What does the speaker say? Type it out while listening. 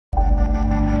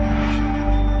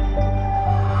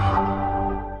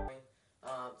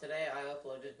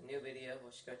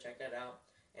should go check that out.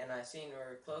 And I seen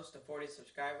we're close to 40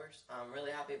 subscribers. I'm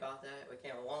really happy about that. We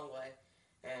came a long way,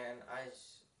 and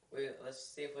let's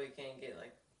see if we can get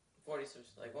like 40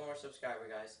 like one more subscriber,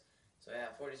 guys. So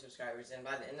yeah, 40 subscribers, and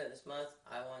by the end of this month,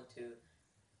 I want to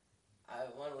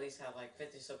at least have like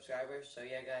 50 subscribers. So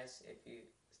yeah, guys, if you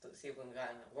see if we can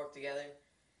work together,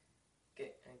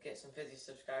 get some 50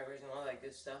 subscribers and all that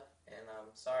good stuff. And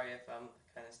I'm sorry if I'm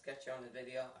kind of sketchy on the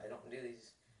video. I don't do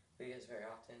these videos very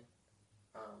often.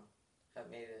 Have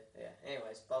made it, yeah.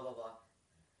 Anyways, blah blah blah.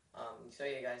 So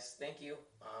yeah, guys, thank you.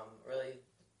 Really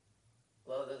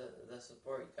love the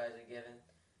support you guys are giving,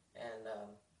 and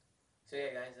so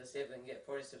yeah, guys, let's see if we can get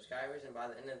 40 subscribers, and by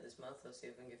the end of this month, let's see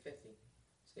if we can get 50.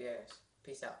 So yeah, guys,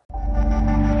 peace out.